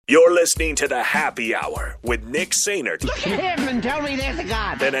You're listening to the Happy Hour with Nick Sainert. Look at him and tell me there's a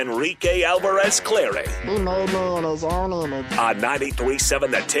God. And Enrique Alvarez-Clary. He made me in his own image. On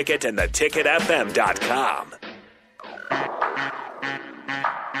 93.7 The Ticket and theticketfm.com.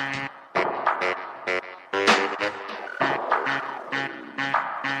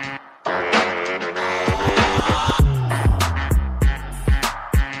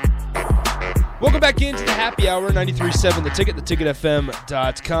 Welcome back into the Happy Hour, 93.7 The Ticket,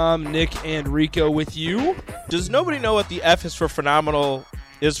 theticketfm.com. Nick and Rico with you. Does nobody know what the F is for phenomenal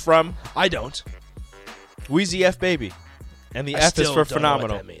is from? I don't. Wheezy F Baby. And the I F is still for don't know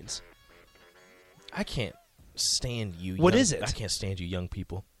phenomenal. what that means. I can't stand you. What is it? I can't stand you young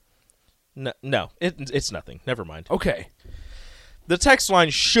people. No, it's nothing. Never mind. Okay. The text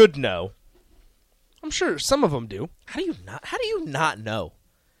line should know. I'm sure some of them do. How do you not know?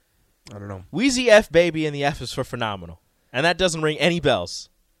 I don't know. Wheezy F Baby and the F is for phenomenal. And that doesn't ring any bells.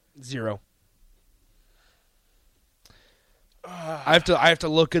 Zero. I have to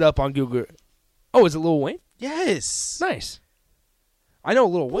look it up on Google. Oh, is it Lil Wayne? Yes. Nice. I know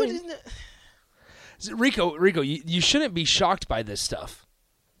Lil Wayne. Rico, you shouldn't be shocked by this stuff.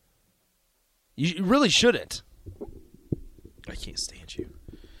 You really shouldn't. I can't stand you.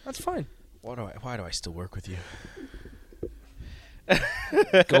 That's fine. Why do I still work with you?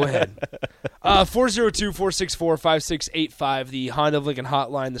 Go ahead. 402-464-5685, the Honda of Lincoln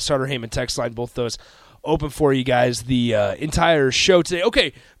hotline, the Sutter Heyman text line, both those open for you guys the entire show today.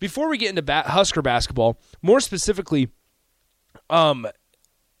 Okay, before we get into Husker basketball, more specifically,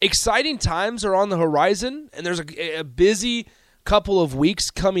 exciting times are on the horizon, and there's a busy couple of weeks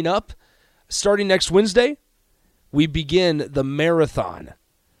coming up. Starting next Wednesday, we begin the marathon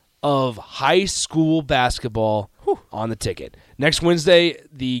of high school basketball on the Ticket. Next Wednesday,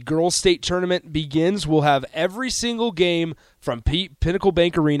 the girls' state tournament begins. We'll have every single game from Pinnacle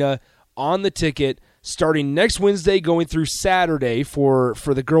Bank Arena on the Ticket starting next Wednesday going through Saturday for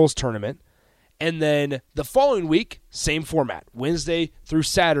the girls' tournament. And then the following week, same format, Wednesday through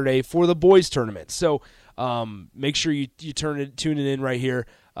Saturday for the boys' tournament. So make sure you tune it in right here.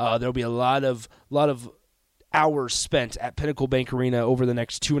 There'll be a lot of hours spent at Pinnacle Bank Arena over the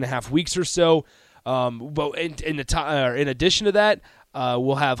next 2.5 weeks or so. But in addition to that,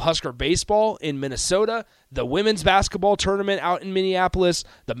 we'll have Husker baseball in Minnesota, the women's basketball tournament out in Minneapolis,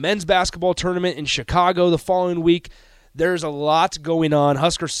 the men's basketball tournament in Chicago the following week. There's a lot going on.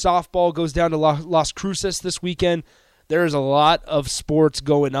 Husker softball goes down to Las Cruces this weekend. There's a lot of sports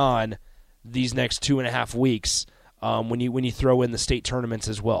going on these next 2.5 weeks when you throw in the state tournaments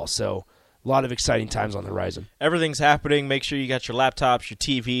as well. So a lot of exciting times on the horizon. Everything's happening. Make sure you got your laptops, your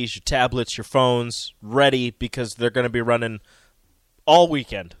TVs, your tablets, your phones ready because they're going to be running all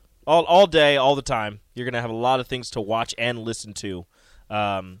weekend, all day, all the time. You're going to have a lot of things to watch and listen to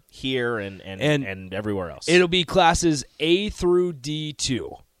here and everywhere else. It'll be classes A through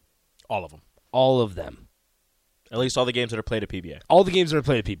D2. All of them. All of them. At least all the games that are played at PBA. All the games that are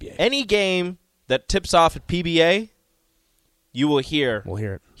played at PBA. Any game that tips off at PBA, you will hear. We'll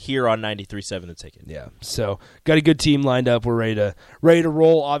hear it here on 93.7 The Ticket. Yeah. So got a good team lined up. We're ready to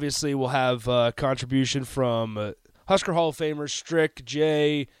roll. Obviously, we'll have contribution from Husker Hall of Famers Strick,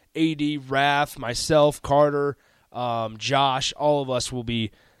 Jay, AD, Raph, myself, Carter, Josh. All of us will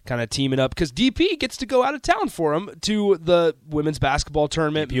be kind of teaming up because DP gets to go out of town for him to the women's basketball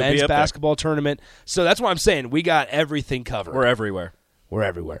tournament, men's basketball tournament. So that's why I'm saying we got everything covered. We're everywhere. We're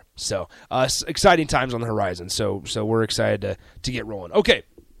everywhere. So exciting times on the horizon. So we're excited to get rolling. Okay.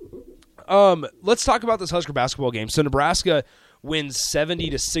 Let's talk about this Husker basketball game. So Nebraska wins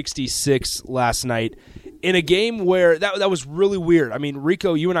 70-66 last night in a game where that was really weird. I mean,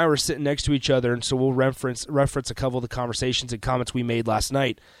 Rico, you and I were sitting next to each other, and so we'll reference a couple of the conversations and comments we made last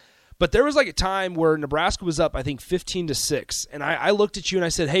night. But there was like a time where Nebraska was up, I think 15-6, and I looked at you and I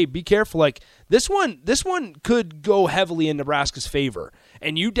said, "Hey, be careful! Like this one could go heavily in Nebraska's favor."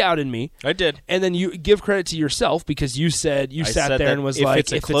 And you doubted me. I did. And then you give credit to yourself because you said I sat there and was if like,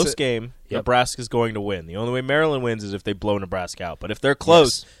 it's a close game, yep. Nebraska's going to win. The only way Maryland wins is if they blow Nebraska out. But if they're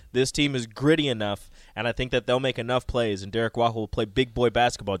close, this team is gritty enough, and I think that they'll make enough plays, and Derek Walker will play big boy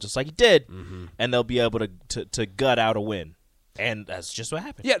basketball just like he did, and they'll be able to gut out a win. And that's just what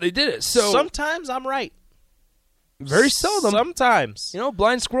happened. Yeah, they did it. So sometimes I'm right. Very seldom. Sometimes.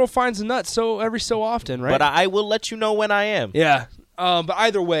 Blind squirrel finds a nut every so often, right? But I will let you know when I am. Yeah. But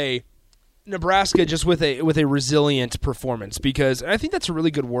either way, Nebraska just with a resilient performance because I think that's a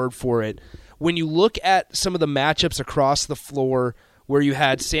really good word for it. When you look at some of the matchups across the floor where you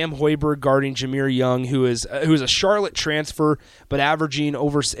had Sam Hoiberg guarding Jameer Young, who is a Charlotte transfer but averaging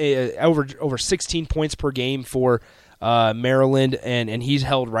over 16 points per game for Maryland, and he's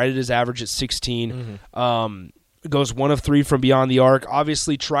held right at his average at 16. Goes 1 of 3 from beyond the arc.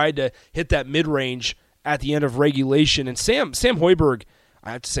 Obviously tried to hit that mid-range at the end of regulation. And Sam Hoiberg,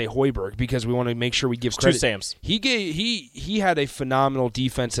 I have to say Hoiberg because we want to make sure we give credit. Two Sams. He had a phenomenal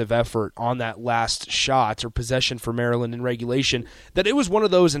defensive effort on that last shot or possession for Maryland in regulation. That it was one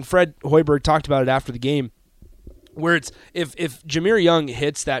of those, and Fred Hoiberg talked about it after the game, where it's if Jameer Young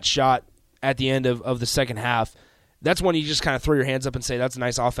hits that shot at the end of the second half, that's when you just kind of throw your hands up and say that's a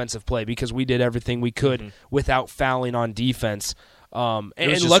nice offensive play because we did everything we could without fouling on defense. And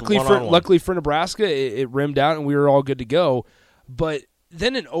luckily for Nebraska, it rimmed out and we were all good to go. But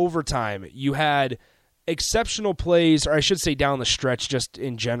then in overtime, you had exceptional plays, or I should say down the stretch just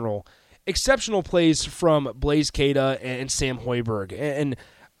in general, exceptional plays from Blaise Keita and Sam Hoiberg. And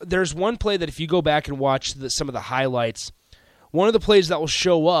there's one play that if you go back and watch some of the highlights, one of the plays that will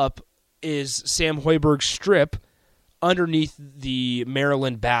show up is Sam Hoiberg's strip underneath the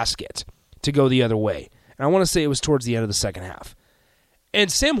Maryland basket to go the other way. And I want to say it was towards the end of the second half.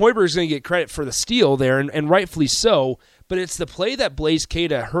 And Sam Hoiberg is going to get credit for the steal there, and rightfully so, but it's the play that Blaise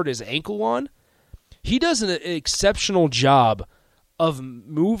Keita hurt his ankle on. He does an exceptional job of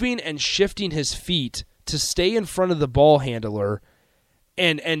moving and shifting his feet to stay in front of the ball handler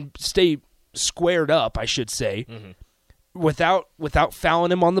and stay squared up, I should say, without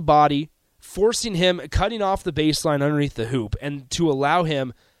fouling him on the body, forcing him, cutting off the baseline underneath the hoop, and to allow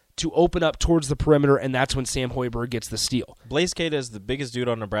him to open up towards the perimeter, and that's when Sam Hoiberg gets the steal. Blaise Keita is the biggest dude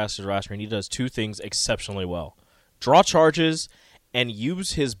on Nebraska's roster, and he does two things exceptionally well. Draw charges and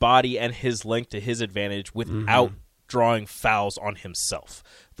use his body and his length to his advantage without drawing fouls on himself.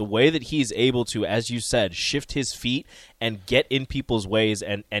 The way that he's able to, as you said, shift his feet and get in people's ways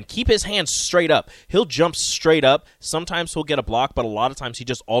and keep his hands straight up. He'll jump straight up. Sometimes he'll get a block, but a lot of times he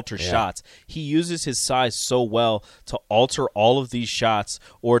just alters shots. He uses his size so well to alter all of these shots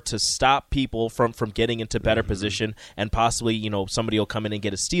or to stop people from getting into better position and possibly, somebody will come in and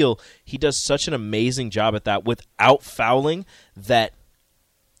get a steal. He does such an amazing job at that without fouling that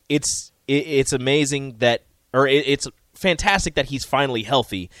it's amazing that it's fantastic that he's finally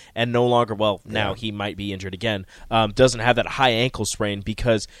healthy and no longer, now he might be injured again, doesn't have that high ankle sprain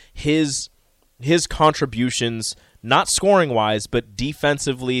because his contributions, not scoring-wise, but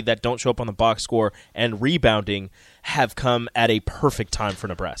defensively that don't show up on the box score and rebounding have come at a perfect time for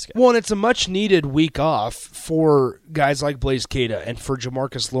Nebraska. Well, and it's a much-needed week off for guys like Blaise Keita and for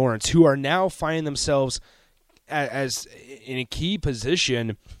Jamarcus Lawrence, who are now finding themselves as in a key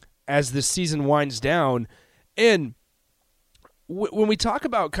position as the season winds down. And when we talk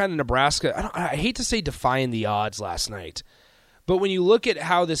about kind of Nebraska, I hate to say defying the odds last night, but when you look at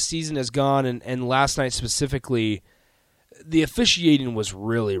how this season has gone and last night specifically, the officiating was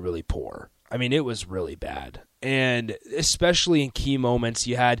really, really poor. I mean, it was really bad. And especially in key moments,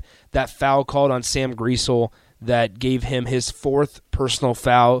 you had that foul called on Sam Griesel that gave him his 4th personal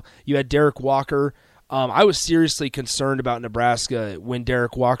foul. You had Derek Walker. I was seriously concerned about Nebraska when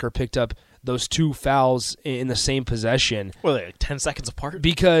Derek Walker picked up those 2 fouls in the same possession. Well, they're 10 seconds apart.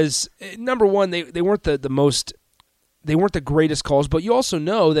 Because number one, they weren't the most, they weren't the greatest calls. But you also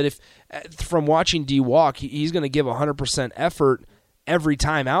know that if from watching D walk, he's going to give 100% effort every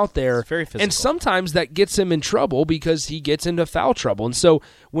time out there. It's very physical. And sometimes that gets him in trouble because he gets into foul trouble. And so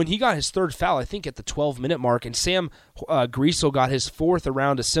when he got his 3rd foul, I think at the 12-minute mark, and Sam Griesel got his 4th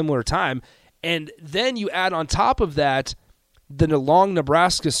around a similar time, and then you add on top of that the long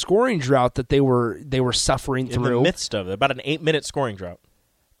Nebraska scoring drought that they were suffering through. In the midst of it, about an 8-minute scoring drought.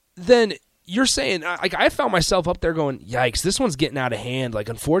 Then you're saying, I found myself up there going, yikes, this one's getting out of hand.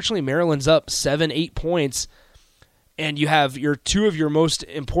 Unfortunately, Maryland's up 7-8 points, and you have your 2 of your most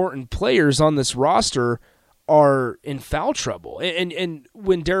important players on this roster are in foul trouble. And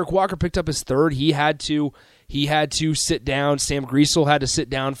when Derek Walker picked up his 3rd, he had to sit down. Sam Griesel had to sit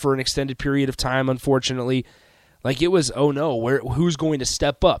down for an extended period of time, unfortunately. It was, oh no, who's going to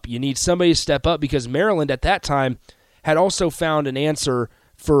step up? You need somebody to step up because Maryland at that time had also found an answer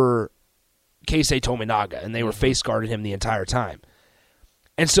for Keisei Tominaga, and they were face-guarding him the entire time.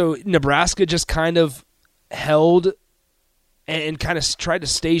 And so Nebraska just kind of held and kind of tried to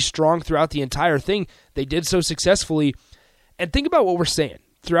stay strong throughout the entire thing. They did so successfully. And think about what we're saying.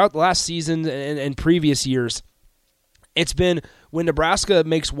 Throughout the last season and previous years, it's been when Nebraska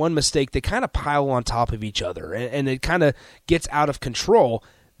makes one mistake, they kind of pile on top of each other, and it kind of gets out of control.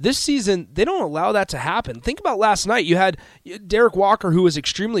 This season, they don't allow that to happen. Think about last night. You had Derek Walker, who was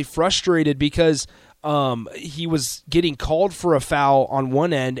extremely frustrated because he was getting called for a foul on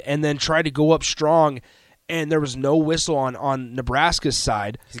one end and then tried to go up strong and there was no whistle on Nebraska's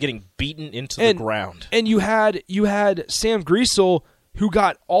side. He's getting beaten into the ground. And you had Sam Griesel, who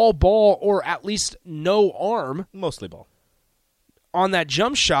got all ball or at least no arm. Mostly ball. On that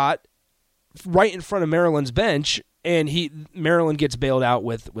jump shot right in front of Maryland's bench, and Maryland gets bailed out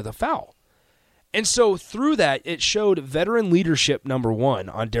with a foul. And so through that, it showed veteran leadership, number one,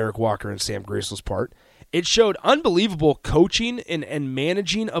 on Derek Walker and Sam Griesel's part. It showed unbelievable coaching and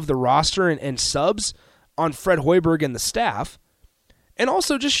managing of the roster and subs on Fred Hoiberg and the staff, and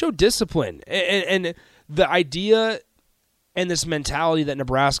also just showed discipline. And the idea and this mentality that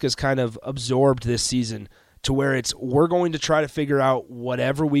Nebraska's kind of absorbed this season, to where we're going to try to figure out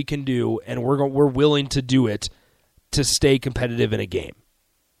whatever we can do, and we're willing to do it to stay competitive in a game.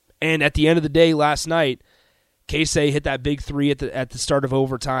 And at the end of the day, last night, Casey hit that big three at the start of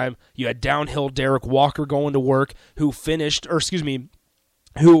overtime. You had downhill Derek Walker going to work, who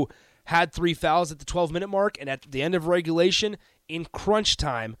had 3 fouls at the 12-minute mark, and at the end of regulation, in crunch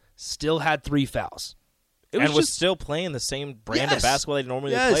time, still had 3 fouls. Was still playing the same brand of basketball that he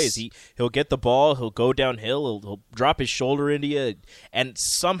normally plays. He'll get the ball, he'll go downhill, he'll drop his shoulder into you, and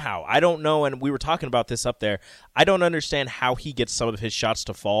somehow, I don't know, and we were talking about this up there, I don't understand how he gets some of his shots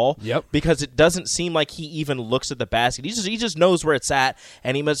to fall. Yep. Because it doesn't seem like he even looks at the basket. He just knows where it's at,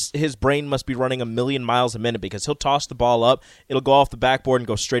 and his brain must be running 1,000,000 miles a minute, because he'll toss the ball up, it'll go off the backboard and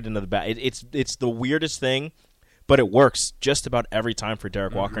go straight into the back. It's the weirdest thing. But it works just about every time for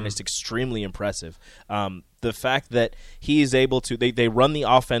Derek Walker, and it's extremely impressive. The fact that he is able to, they run the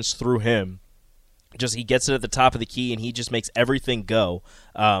offense through him, he gets it at the top of the key, and he just makes everything go,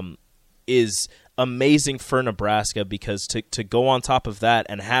 is amazing for Nebraska, because to go on top of that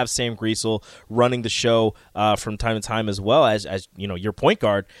and have Sam Griesel running the show from time to time, as well as your point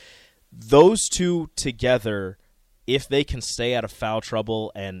guard, those two together, if they can stay out of foul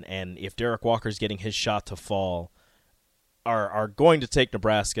trouble, and if Derek Walker's getting his shot to fall, are going to take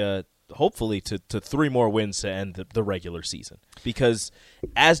Nebraska, hopefully, to 3 more wins to end the regular season. Because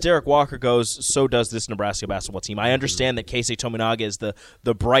as Derek Walker goes, so does this Nebraska basketball team. I understand that Keisei Tominaga is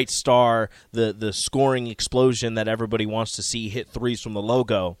the bright star, the scoring explosion that everybody wants to see hit threes from the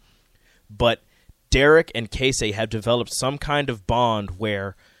logo. But Derek and Keisei have developed some kind of bond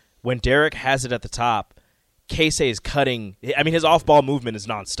where when Derek has it at the top, Keisei is cutting. I mean, his off-ball movement is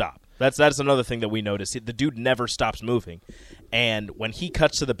nonstop. That's another thing that we noticed. The dude never stops moving. And when he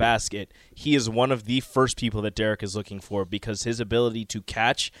cuts to the basket, he is one of the first people that Derek is looking for, because his ability to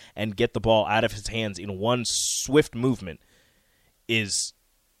catch and get the ball out of his hands in one swift movement is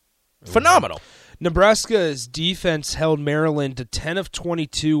phenomenal. Nebraska's defense held Maryland to 10 of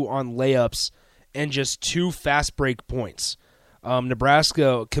 22 on layups and just 2 fast break points.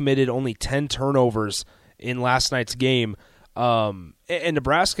 Nebraska committed only 10 turnovers in last night's game. And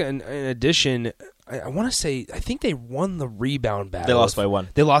Nebraska, in addition, I want to say, I think they won the rebound battle. They lost by 1.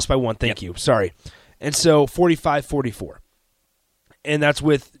 They lost by 1, thank you. Sorry. And so 45-44. And that's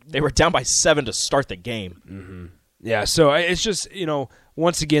with... They were down by 7 to start the game. Mm-hmm. Yeah, so it's just,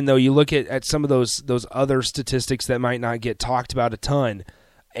 once again, though, you look at some of those other statistics that might not get talked about a ton,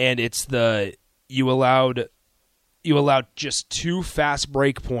 and it's you allowed just 2 fast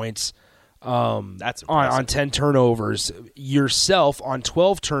break points that's on 10 turnovers. Yourself, on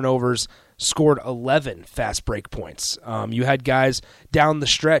 12 turnovers, scored 11 fast break points. You had guys down the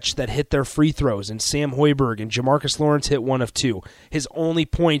stretch that hit their free throws, and Sam Hoiberg and Jamarcus Lawrence hit 1 of 2. His only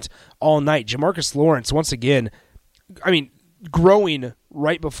point all night. Jamarcus Lawrence, once again, growing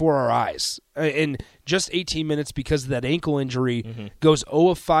right before our eyes. In just 18 minutes, because of that ankle injury, goes 0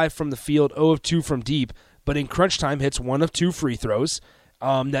 of 5 from the field, 0 of 2 from deep, but in crunch time hits 1 of 2 free throws.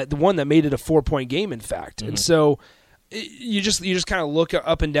 The one that made it a 4-point game, in fact. And so you just kind of look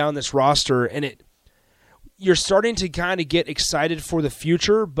up and down this roster, and you're starting to kind of get excited for the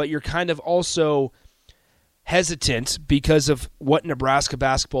future, but you're kind of also hesitant because of what Nebraska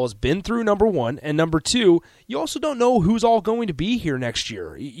basketball has been through, number one, and number two, you also don't know who's all going to be here next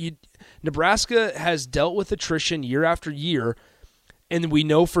year. Nebraska has dealt with attrition year after year, and we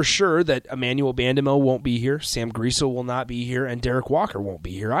know for sure that Emmanuel Bandamel won't be here, Sam Griesel will not be here, and Derek Walker won't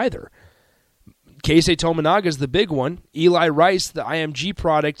be here either. Keisei Tominaga is the big one. Eli Rice, the IMG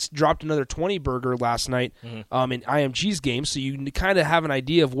product, dropped another 20-burger last night in IMG's game, so you kind of have an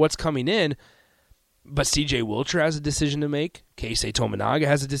idea of what's coming in. But CJ Wilcher has a decision to make. Keisei Tominaga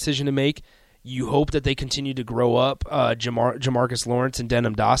has a decision to make. You hope that they continue to grow up Jamarcus Lawrence and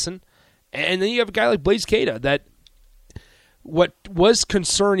Denham Dawson. And then you have a guy like Blaze Keita that what was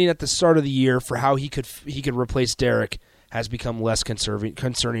concerning at the start of the year for how he could replace Derek has become less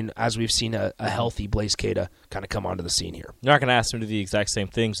concerning as we've seen a healthy Blaze Cada kind of come onto the scene here. You're not going to ask him to do the exact same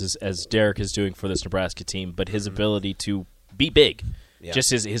things as Derek is doing for this Nebraska team, but his ability to be big, just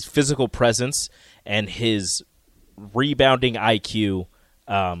his physical presence and his rebounding IQ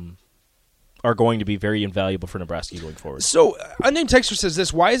are going to be very invaluable for Nebraska going forward. So, Unnamed Texter says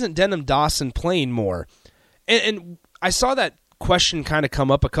this, why isn't Denham Dawson playing more? And I saw that question kind of come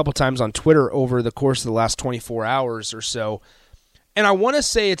up a couple times on Twitter over the course of the last 24 hours or so. And I want to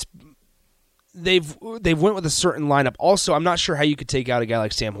say they've went with a certain lineup. Also, I'm not sure how you could take out a guy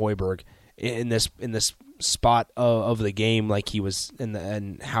like Sam Hoiberg in this spot of the game like he was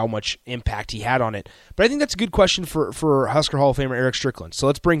and how much impact he had on it. But I think that's a good question for Husker Hall of Famer Eric Strickland. So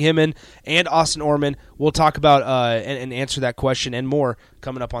let's bring him in and Austin Orman. We'll talk about and answer that question and more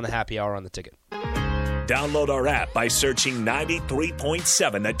coming up on the Happy Hour on the Ticket. Download our app by searching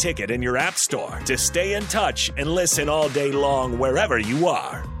 93.7 The Ticket in your app store to stay in touch and listen all day long wherever you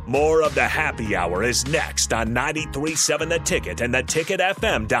are. More of the Happy Hour is next on 93.7 The Ticket and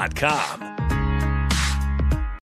theticketfm.com.